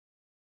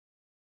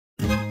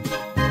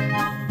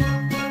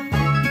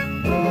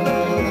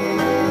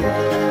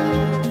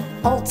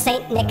Old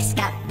Saint Nick's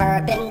got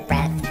bourbon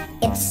breath.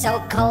 It's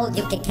so cold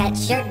you could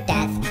catch your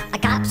death. A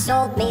cop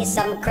sold me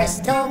some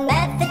crystal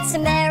meth. It's a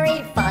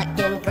merry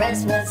fucking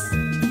Christmas.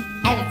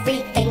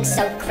 Everything's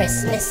so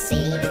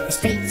Christmassy. The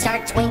streets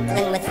are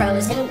twinkling with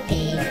frozen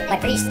pea. My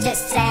priest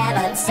just sat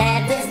on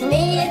Santa's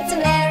knee. It's a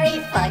merry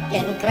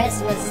fucking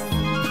Christmas.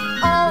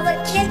 All the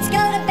kids go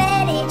to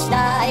bed each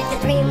night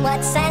to dream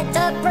what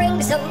Santa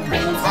brings them.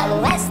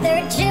 Unless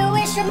they're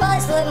Jewish or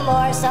Muslim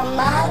or some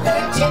other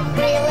chick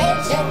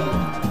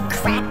religion.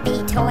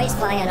 Crappy toys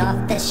flying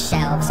off the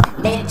shelves.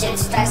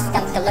 Midgets dressed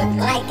up to look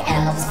like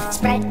elves.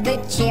 Spread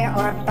good cheer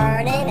or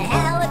burn in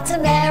hell. It's a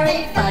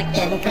merry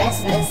fucking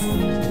Christmas.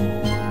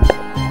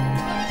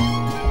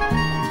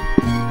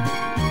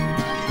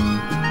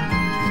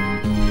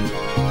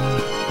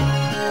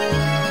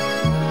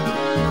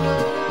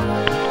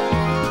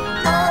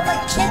 All the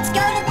kids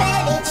go to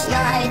bed each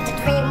night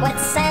to dream what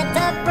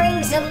Santa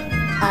brings them.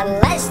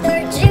 Unless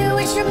they're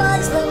Jewish or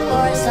Muslim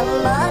or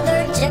some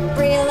other chick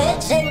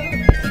religion.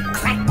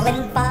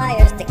 Crackling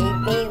fires to keep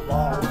me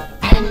warm,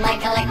 and my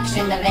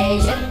collection of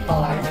Asian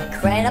porn.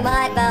 Cradle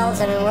my bells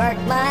and work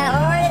my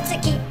horn. It's a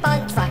keep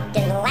on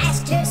trucking,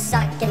 last year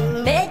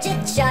sucking,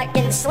 midget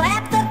chucking,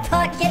 slap the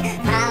puckin'.